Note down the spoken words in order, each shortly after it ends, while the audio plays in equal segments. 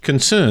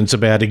Concerns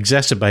about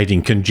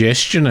exacerbating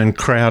congestion and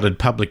crowded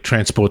public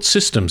transport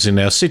systems in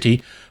our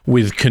city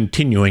with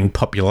continuing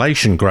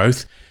population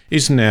growth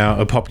is now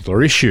a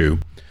popular issue.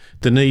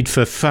 The need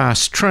for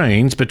fast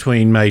trains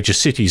between major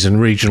cities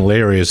and regional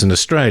areas in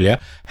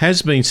Australia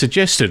has been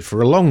suggested for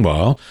a long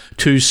while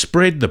to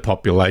spread the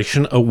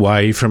population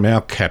away from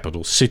our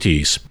capital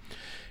cities.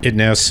 It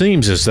now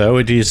seems as though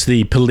it is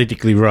the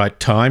politically right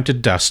time to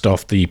dust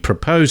off the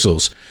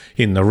proposals.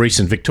 In the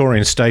recent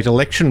Victorian state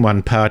election,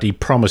 one party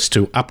promised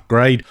to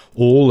upgrade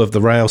all of the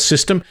rail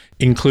system,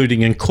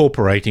 including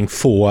incorporating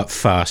 4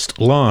 fast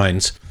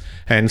lines.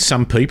 And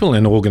some people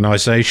and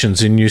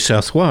organisations in New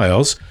South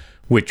Wales,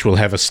 which will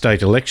have a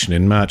state election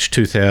in March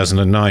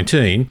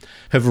 2019,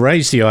 have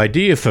raised the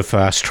idea for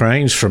fast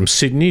trains from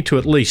Sydney to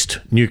at least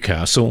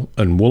Newcastle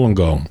and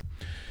Wollongong.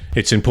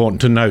 It's important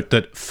to note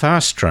that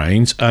fast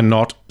trains are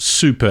not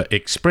super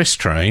express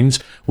trains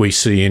we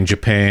see in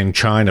Japan,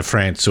 China,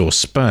 France or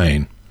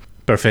Spain.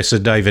 Professor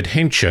David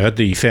Hensher,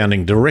 the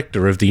founding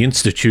director of the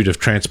Institute of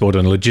Transport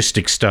and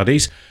Logistics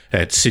Studies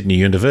at Sydney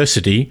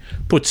University,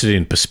 puts it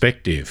in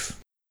perspective.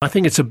 I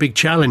think it's a big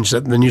challenge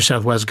that the New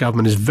South Wales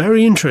Government is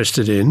very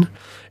interested in,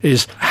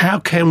 is how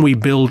can we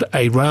build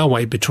a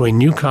railway between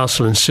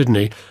Newcastle and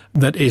Sydney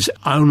that is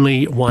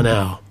only 1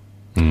 hour,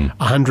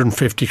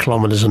 150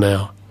 kilometres an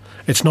hour.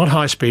 It's not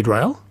high-speed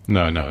rail.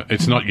 No,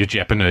 it's not your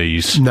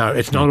Japanese. No,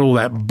 it's not all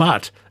that,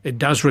 but it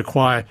does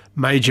require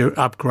major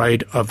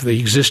upgrade of the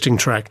existing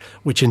track,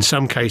 which in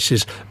some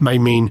cases may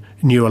mean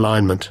new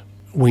alignment.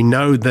 We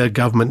know the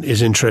government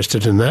is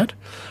interested in that,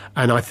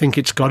 and I think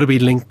it's got to be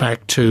linked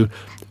back to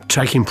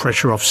taking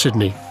pressure off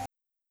Sydney.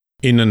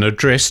 In an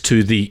address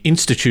to the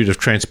Institute of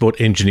Transport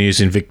Engineers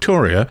in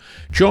Victoria,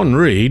 John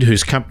Reid,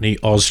 whose company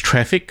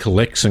Austraffic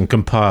collects and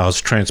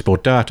compiles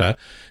transport data,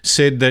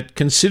 said that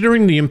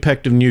considering the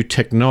impact of new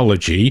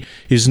technology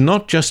is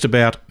not just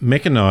about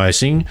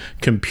mechanizing,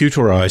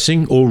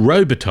 computerising or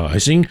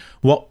robotising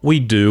what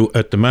we do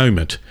at the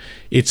moment.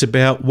 It's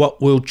about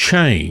what will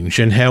change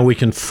and how we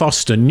can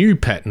foster new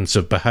patterns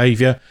of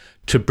behaviour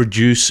to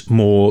produce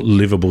more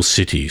livable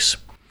cities.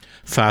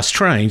 Fast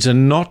trains are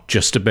not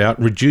just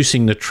about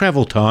reducing the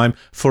travel time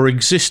for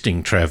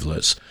existing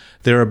travellers.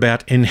 They're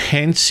about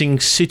enhancing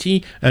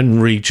city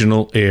and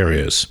regional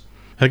areas.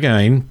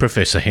 Again,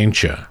 Professor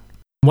Hensher.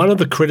 One of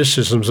the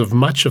criticisms of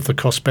much of the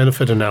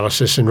cost-benefit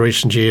analysis in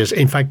recent years,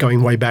 in fact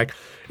going way back,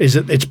 is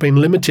that it's been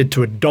limited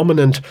to a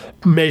dominant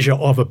measure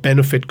of a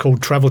benefit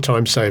called travel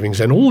time savings,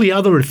 and all the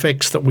other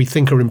effects that we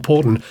think are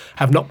important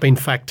have not been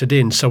factored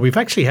in. So we've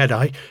actually had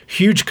a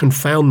huge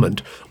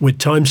confoundment with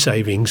time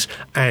savings,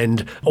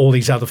 and all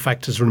these other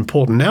factors are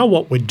important. Now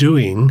what we're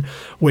doing,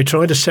 we're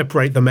trying to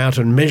separate them out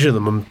and measure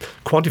them and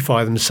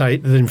quantify them and say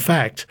that in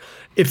fact,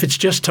 if it's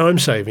just time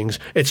savings,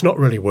 it's not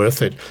really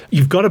worth it.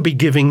 You've got to be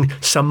giving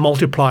some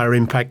multiplier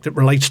impact that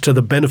relates to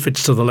the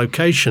benefits to the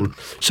location.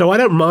 So I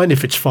don't mind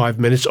if it's 5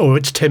 minutes or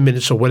it's 10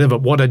 minutes or whatever.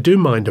 What I do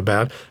mind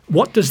about,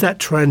 what does that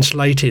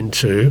translate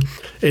into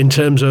in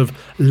terms of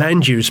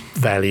land use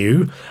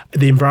value,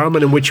 the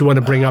environment in which you want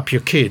to bring up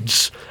your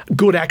kids,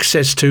 good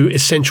access to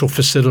essential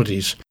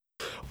facilities.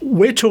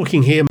 We're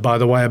talking here, by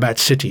the way, about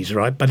cities,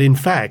 right? But in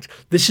fact,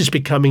 this is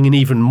becoming an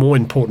even more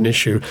important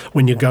issue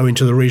when you go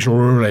into the regional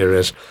rural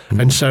areas.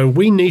 And so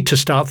we need to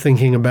start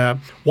thinking about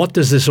what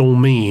does this all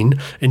mean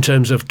in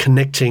terms of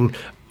connecting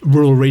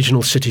rural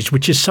regional cities,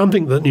 which is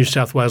something that the New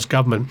South Wales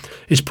Government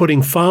is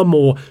putting far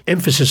more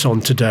emphasis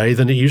on today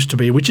than it used to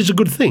be, which is a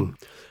good thing.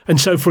 And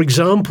so, for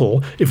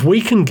example, if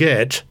we can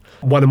get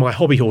one of my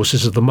hobby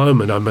horses at the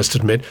moment, I must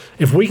admit,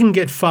 if we can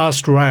get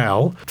fast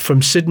rail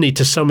from Sydney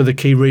to some of the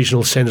key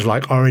regional centres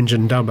like Orange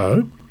and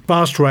Dubbo,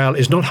 fast rail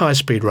is not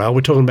high-speed rail.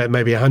 We're talking about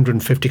maybe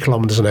 150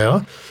 kilometres an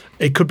hour.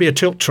 It could be a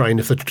tilt train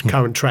if the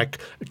current track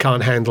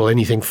can't handle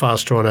anything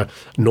faster on a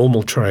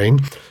normal train.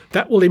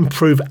 That will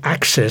improve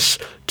access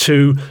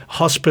to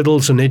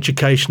hospitals and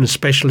education and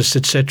specialists,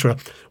 etc.,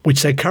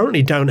 which they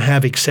currently don't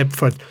have except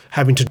for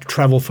having to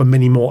travel for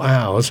many more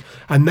hours.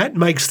 And that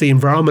makes the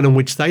environment in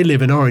which they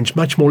live in Orange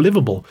much more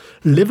livable.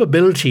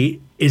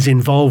 Livability is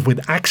involved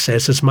with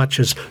access as much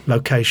as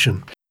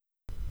location.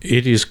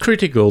 It is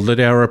critical that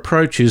our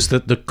approach is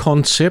that the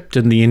concept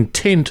and the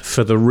intent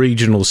for the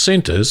regional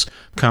centres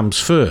comes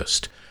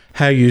first.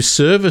 How you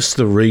service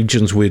the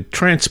regions with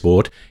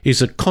transport is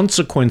a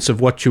consequence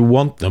of what you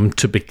want them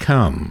to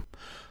become.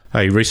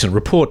 A recent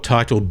report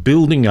titled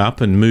Building Up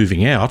and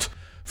Moving Out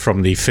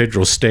from the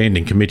Federal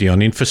Standing Committee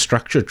on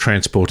Infrastructure,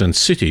 Transport and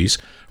Cities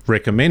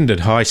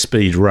recommended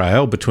high-speed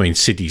rail between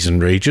cities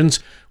and regions,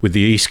 with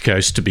the East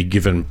Coast to be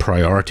given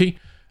priority,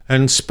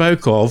 and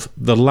spoke of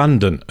the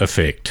London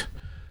effect.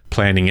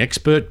 Planning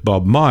expert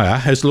Bob Meyer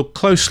has looked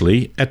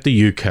closely at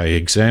the UK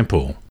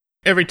example.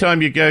 Every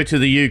time you go to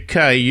the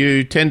UK,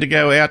 you tend to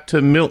go out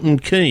to Milton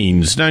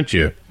Keynes, don't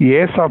you?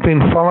 Yes, I've been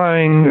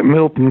following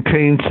Milton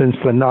Keynes since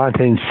the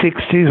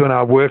 1960s when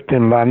I worked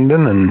in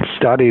London and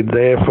studied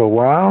there for a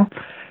while.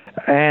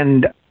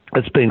 And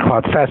it's been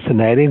quite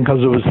fascinating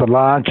because it was the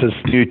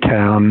largest new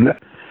town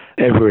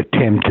ever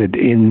attempted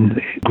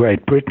in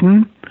Great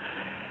Britain.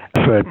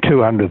 for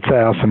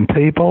 200,000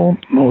 people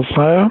or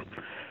so,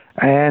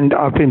 and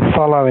I've been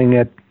following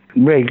it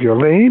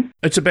regularly.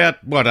 It's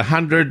about,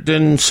 100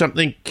 and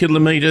something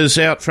kilometres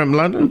out from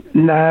London?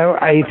 No,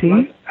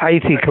 80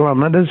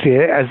 kilometres,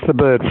 as the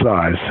bird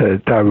flies,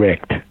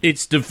 direct.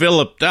 It's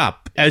developed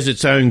up as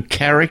its own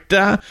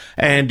character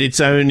and its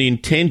own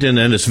intent and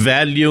its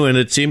value and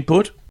its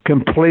input?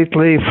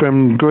 Completely,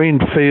 from green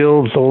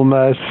fields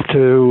almost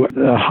to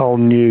a whole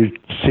new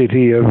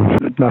city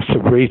it must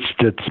have reached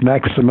its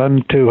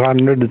maximum,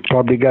 200, it'd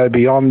probably go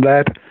beyond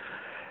that.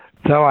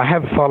 So I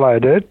have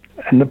followed it,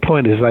 and the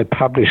point is they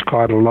publish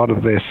quite a lot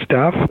of their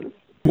stuff.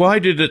 Why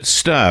did it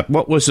start?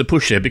 What was the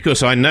push there?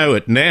 Because I know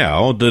it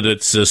now that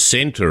it's a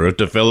centre of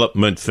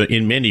development for,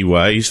 in many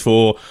ways,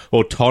 for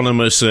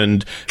autonomous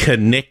and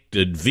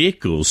connected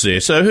vehicles there.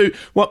 So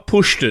what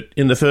pushed it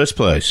in the first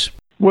place?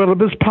 Well, it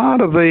was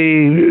part of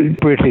the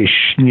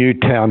British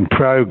Newtown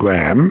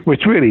program,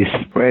 which really,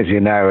 as you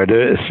know,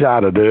 it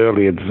started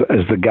early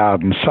as the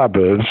garden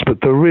suburbs,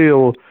 but the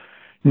real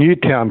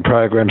Newtown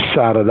program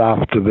started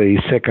after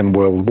the Second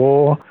World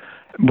War,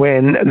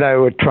 when they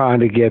were trying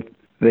to get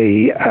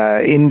the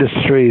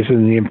industries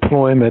and the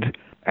employment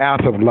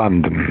out of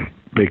London,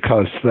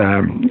 because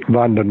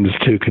London was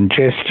too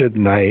congested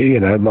and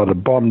a lot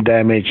of bomb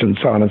damage and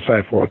so on and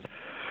so forth.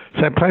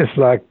 So places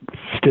like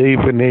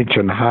Stevenage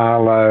and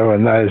Harlow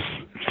and those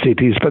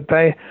cities, but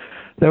they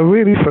were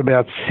really for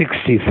about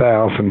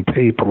 60,000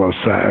 people or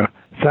so.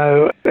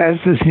 So as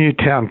this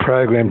Newtown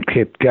program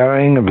kept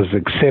going, it was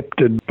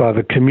accepted by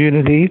the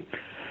community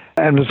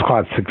and was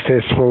quite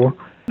successful.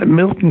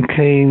 Milton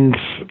Keynes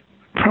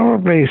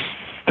probably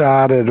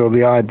started, or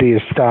the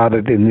idea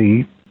started in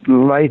the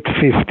late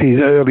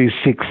 50s, early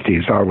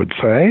 60s, I would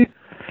say.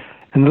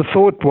 And the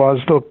thought was,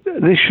 look,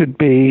 this should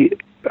be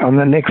on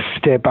the next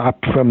step up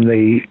from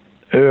the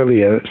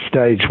earlier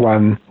stage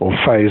one or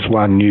phase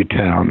one new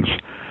towns.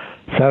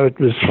 So it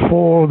was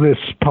for this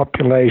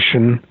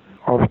population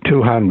of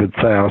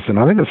 200,000.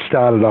 I think it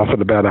started off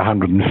at about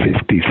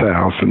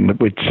 150,000,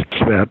 which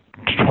is about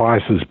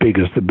twice as big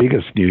as the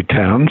biggest new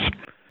towns.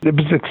 It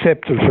was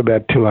accepted for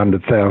about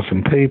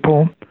 200,000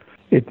 people.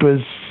 It was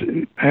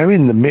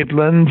in the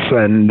Midlands,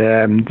 and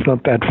it's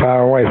not that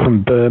far away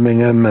from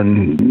Birmingham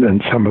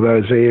and some of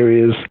those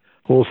areas.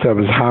 Also, it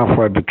was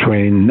halfway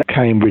between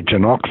Cambridge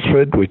and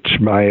Oxford, which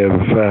may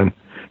have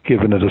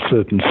given it a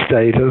certain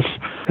status,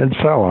 and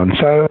so on.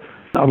 So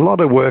a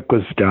lot of work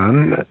was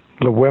done.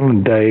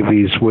 Llewellyn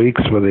Davies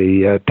Weeks were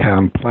the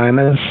town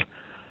planners,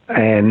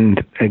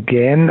 and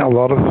again, a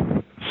lot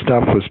of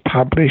stuff was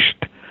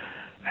published,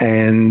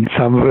 and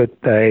some of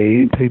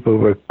it, people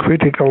were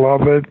critical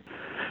of it.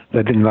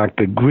 They didn't like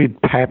the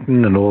grid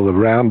pattern and all the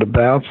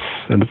roundabouts,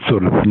 and it's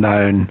sort of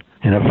known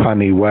in a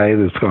funny way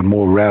that it's got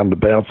more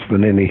roundabouts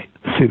than any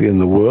city in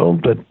the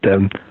world, but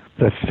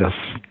that's just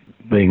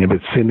being a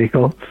bit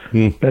cynical.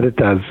 But it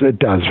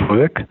does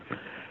work.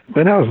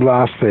 When I was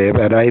last there,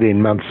 about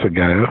 18 months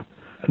ago,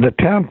 the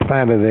town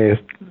planner there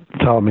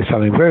told me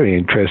something very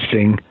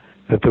interesting,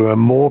 that there are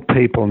more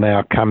people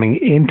now coming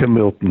into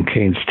Milton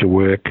Keynes to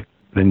work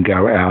than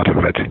go out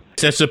of it.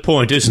 That's the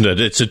point, isn't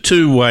it? It's a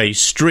two-way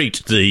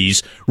street,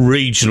 these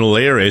regional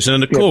areas.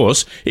 And, of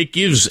course, it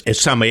gives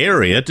some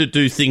area to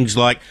do things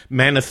like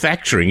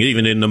manufacturing,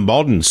 even in the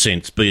modern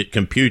sense, be it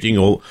computing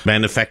or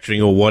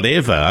manufacturing or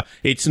whatever.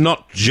 It's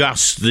not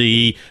just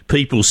the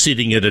people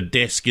sitting at a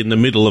desk in the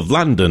middle of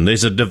London.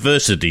 There's a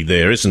diversity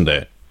there, isn't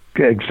there?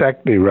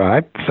 Exactly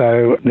right.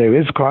 So there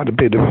is quite a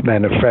bit of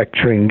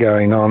manufacturing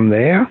going on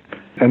there.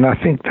 And I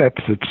think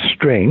that's its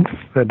strength,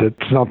 that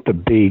it's not the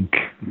big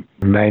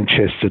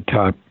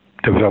Manchester-type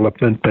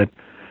development, but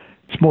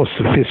it's more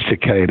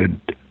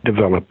sophisticated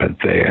development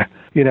there.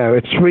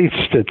 It's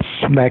reached its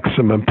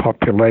maximum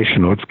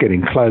population, or it's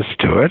getting close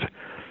to it,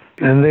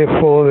 and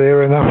therefore there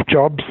are enough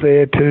jobs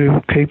there to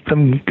keep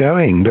them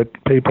going, that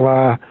people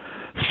are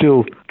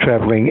still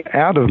travelling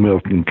out of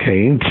Milton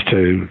Keynes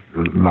to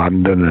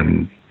London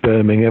and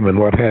Birmingham and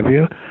what have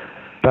you.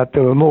 But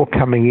there are more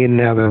coming in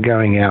now than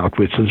going out,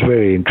 which is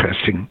very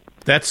interesting.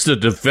 That's the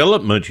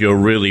development you're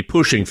really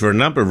pushing for a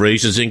number of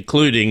reasons,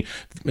 including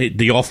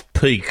the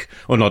off-peak,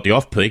 or not the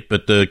off-peak,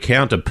 but the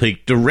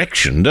counter-peak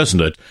direction,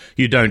 doesn't it?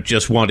 You don't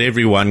just want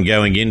everyone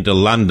going into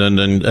London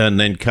and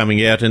then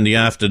coming out in the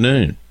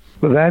afternoon.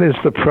 Well, that is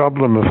the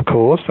problem, of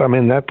course. I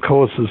mean, that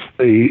causes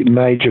the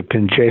major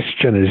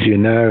congestion, as you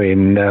know,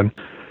 in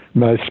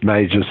most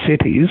major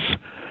cities.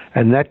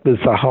 And that was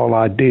the whole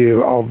idea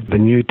of the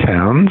new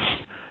towns,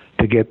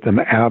 to get them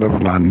out of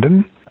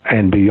London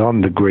and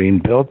beyond the green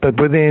belt, but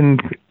within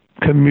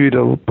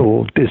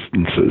commutable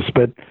distances.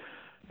 But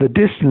the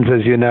distance,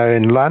 as you know,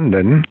 in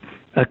London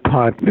are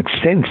quite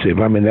extensive.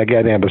 I mean, they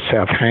go down to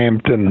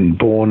Southampton and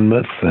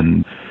Bournemouth,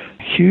 and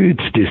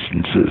huge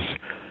distances,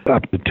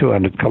 up to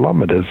 200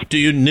 kilometres. Do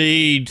you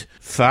need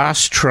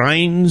fast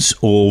trains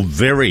or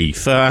very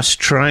fast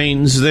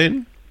trains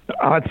then?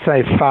 I'd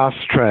say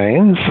fast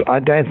trains. I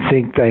don't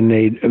think they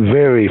need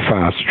very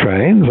fast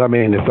trains. I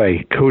mean, if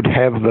they could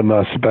have them,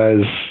 I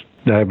suppose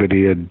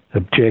nobody would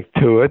object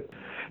to it.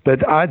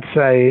 But I'd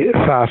say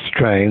fast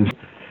trains.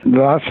 The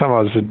last time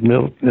I was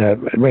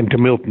at went to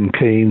Milton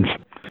Keynes,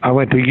 I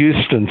went to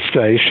Euston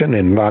Station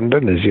in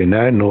London, as you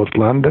know, North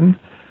London,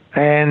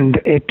 and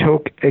it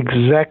took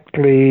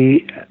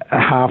exactly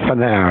half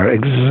an hour,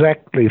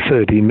 exactly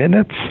 30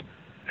 minutes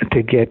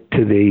to get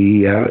to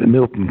the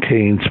Milton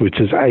Keynes,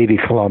 which is 80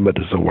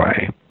 kilometres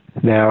away.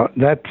 Now,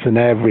 that's an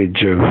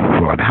average of,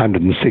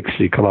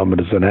 160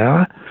 kilometres an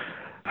hour.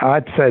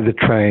 I'd say the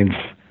trains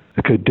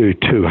could do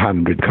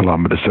 200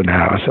 kilometres an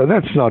hour, so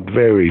that's not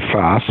very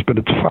fast, but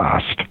it's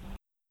fast.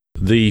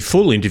 The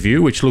full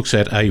interview, which looks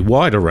at a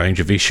wider range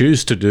of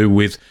issues to do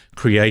with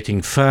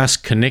creating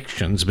fast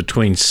connections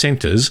between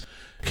centres,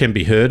 can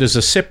be heard as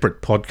a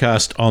separate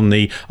podcast on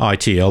the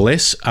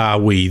ITLS Are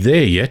We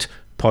There Yet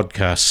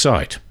podcast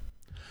site.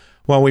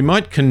 While we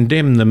might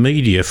condemn the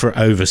media for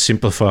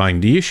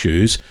oversimplifying the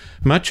issues,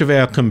 much of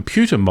our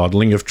computer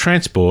modelling of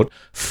transport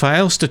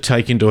fails to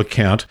take into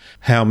account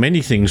how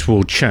many things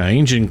will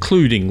change,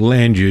 including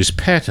land use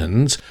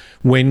patterns,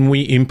 when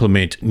we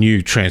implement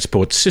new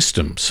transport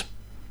systems.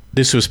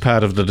 This was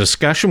part of the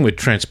discussion with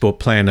transport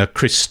planner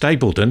Chris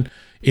Stapleton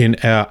in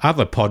our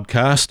other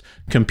podcast,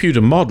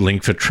 Computer Modelling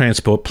for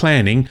Transport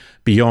Planning,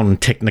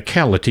 Beyond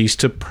Technicalities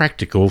to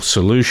Practical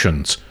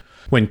Solutions.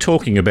 When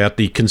talking about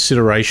the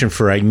consideration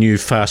for a new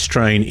fast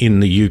train in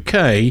the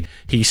UK,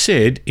 he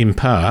said, in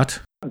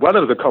part, one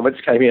of the comments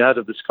came out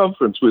of this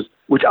conference was,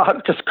 which I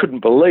just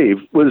couldn't believe,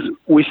 was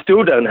we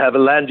still don't have a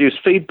land use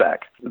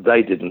feedback.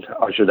 They didn't,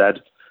 I should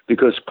add,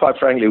 because quite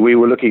frankly, we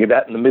were looking at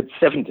that in the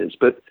mid-70s,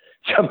 but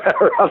somehow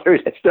or other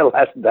it still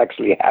hasn't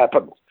actually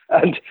happened.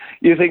 And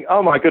you think,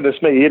 oh my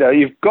goodness me,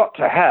 you've got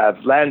to have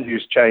land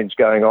use change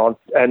going on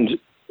and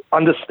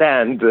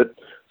understand that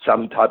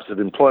some types of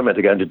employment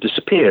are going to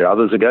disappear,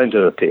 others are going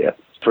to appear.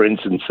 For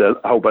instance, a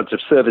whole bunch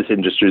of service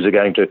industries are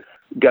going to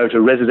go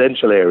to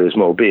residential areas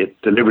more, be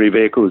it delivery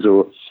vehicles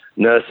or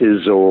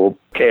nurses or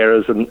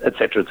carers, and et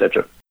cetera, et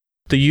cetera.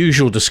 The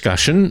usual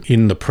discussion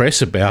in the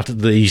press about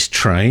these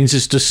trains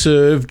is to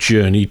serve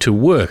journey to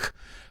work.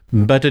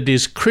 But it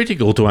is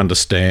critical to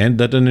understand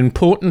that an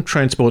important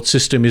transport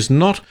system is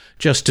not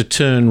just to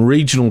turn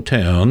regional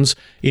towns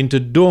into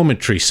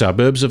dormitory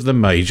suburbs of the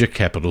major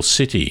capital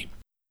city.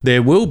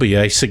 There will be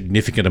a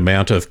significant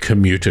amount of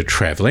commuter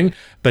travelling,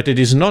 but it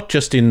is not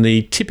just in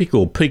the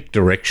typical peak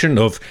direction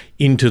of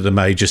into the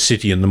major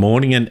city in the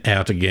morning and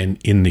out again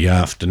in the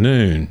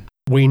afternoon.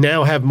 We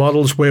now have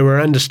models where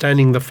we're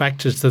understanding the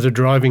factors that are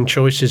driving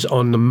choices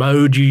on the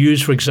mode you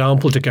use, for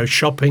example, to go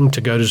shopping,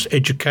 to go to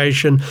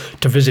education,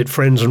 to visit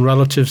friends and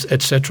relatives,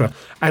 etc.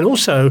 And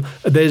also,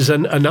 there's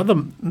another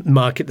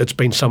market that's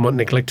been somewhat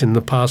neglected in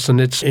the past,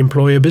 and it's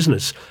employer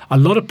business. A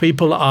lot of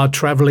people are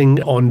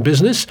travelling on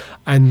business,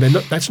 and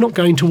that's not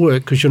going to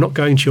work because you're not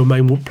going to your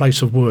main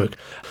place of work.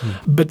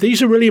 But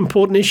these are really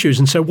important issues.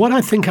 And so what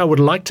I think I would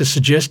like to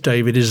suggest,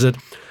 David, is that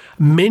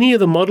many of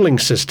the modelling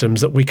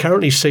systems that we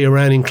currently see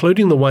around,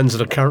 including the ones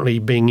that are currently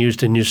being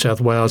used in New South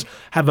Wales,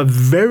 have a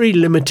very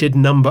limited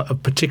number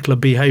of particular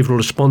behavioural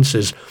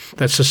responses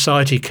that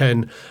society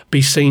can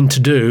be seen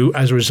to do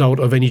as a result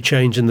of any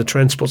change in the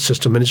transport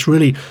system. And it's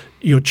really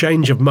your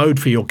change of mode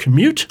for your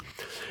commute,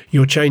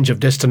 your change of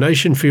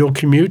destination for your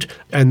commute,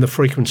 and the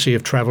frequency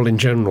of travel in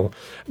general.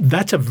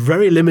 That's a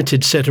very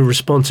limited set of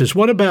responses.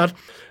 What about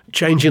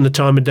changing the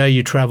time of day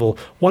you travel?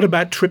 What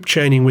about trip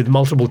chaining with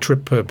multiple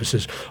trip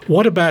purposes?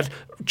 What about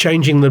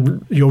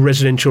changing your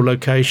residential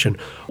location?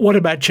 What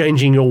about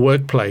changing your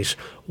workplace?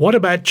 What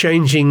about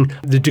changing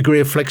the degree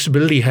of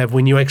flexibility you have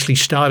when you actually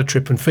start a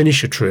trip and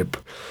finish a trip?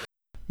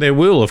 There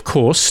will, of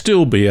course,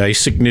 still be a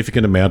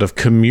significant amount of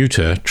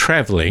commuter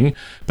travelling,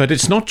 but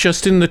it's not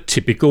just in the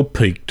typical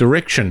peak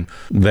direction,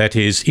 that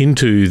is,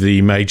 into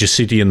the major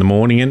city in the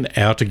morning and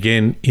out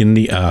again in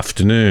the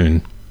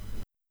afternoon.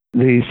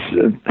 These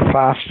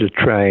faster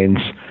trains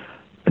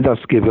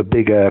just give a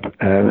bigger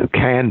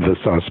canvas,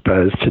 I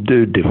suppose, to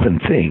do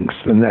different things,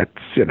 and that's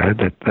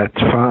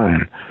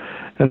fine.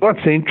 And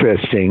what's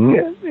interesting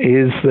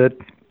is that,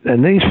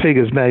 and these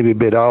figures may be a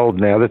bit old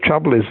now, the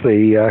trouble is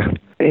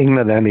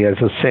England only has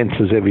a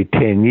census every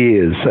 10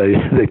 years, so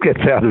it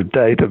gets out of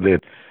date a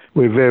bit.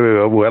 We're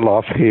very well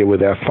off here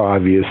with our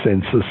 5-year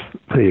census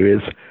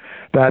periods.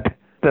 But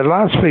the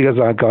last figures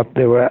I got,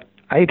 there were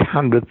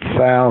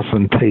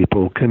 800,000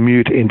 people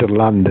commute into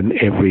London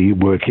every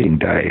working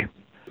day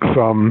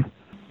from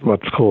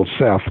what's called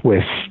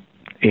southwest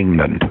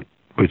England,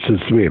 which is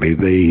really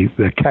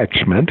the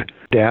catchment,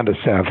 down to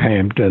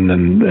Southampton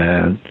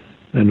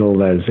and all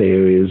those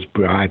areas,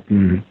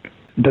 Brighton.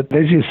 But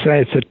as you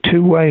say, it's a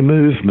two-way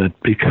movement,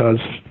 because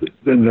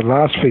the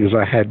last figures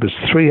I had was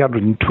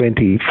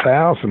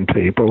 320,000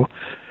 people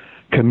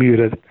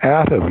commuted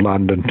out of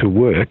London to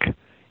work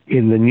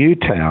in the new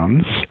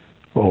towns,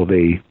 or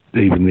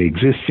even the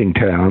existing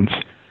towns,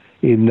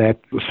 in that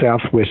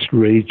southwest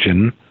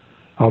region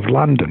of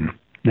London.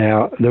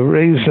 Now, the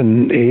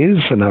reason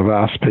is, and I've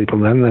asked people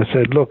then, they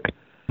said, look,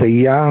 the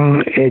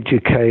young,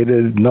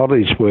 educated,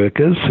 knowledge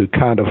workers who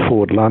can't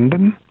afford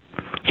London,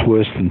 it's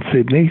worse than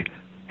Sydney,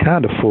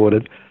 can't afford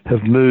it,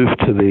 have moved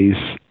to these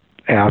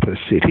outer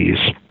cities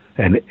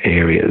and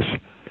areas.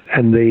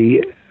 And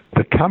the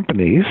the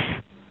companies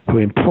who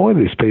employ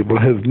these people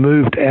have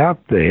moved out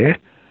there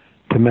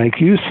to make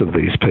use of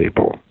these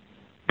people,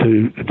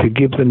 to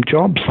give them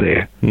jobs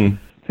there.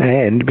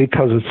 And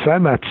because it's so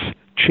much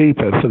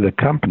cheaper for the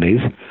companies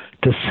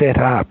to set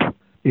up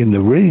in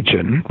the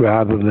region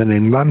rather than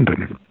in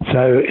London.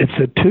 So it's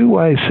a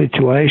two-way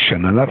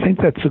situation, and I think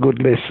that's a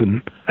good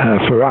lesson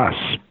for us.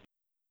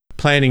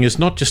 Planning is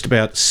not just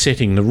about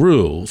setting the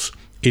rules,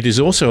 it is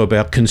also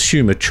about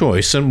consumer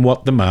choice and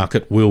what the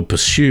market will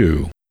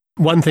pursue.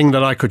 One thing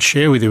that I could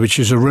share with you, which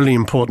is a really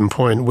important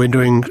point, we're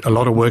doing a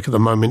lot of work at the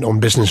moment on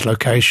business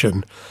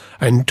location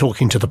and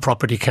talking to the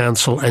Property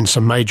Council and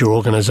some major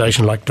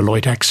organisations like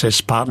Deloitte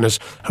Access Partners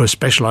who are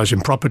specialised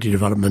in property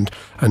development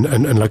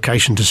and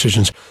location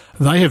decisions.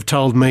 They have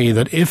told me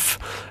that if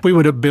we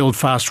were to build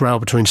fast rail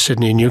between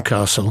Sydney and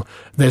Newcastle,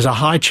 there's a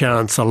high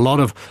chance a lot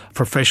of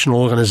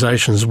professional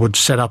organisations would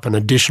set up an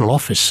additional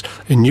office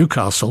in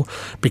Newcastle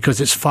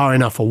because it's far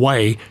enough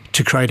away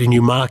to create a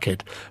new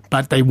market.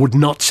 But they would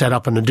not set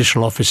up an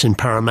additional office in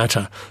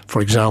Parramatta,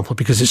 for example,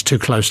 because it's too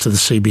close to the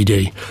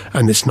CBD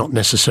and it's not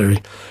necessary.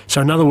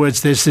 So in other words,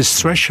 there's this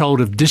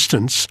threshold of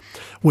distance,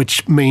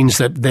 which means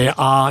that there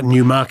are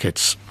new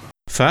markets.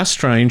 Fast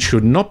trains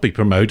should not be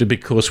promoted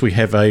because we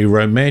have a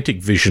romantic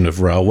vision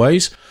of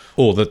railways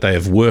or that they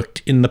have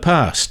worked in the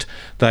past.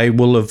 They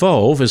will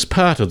evolve as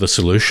part of the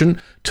solution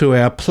to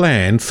our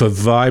plan for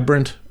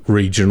vibrant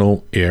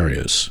regional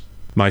areas.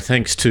 My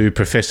thanks to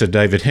Professor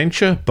David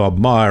Hensher, Bob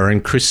Meyer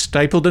and Chris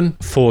Stapleton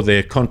for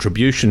their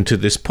contribution to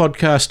this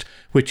podcast,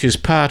 which is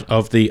part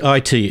of the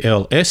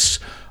ITLS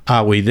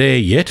Are We There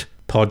Yet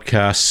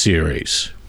podcast series.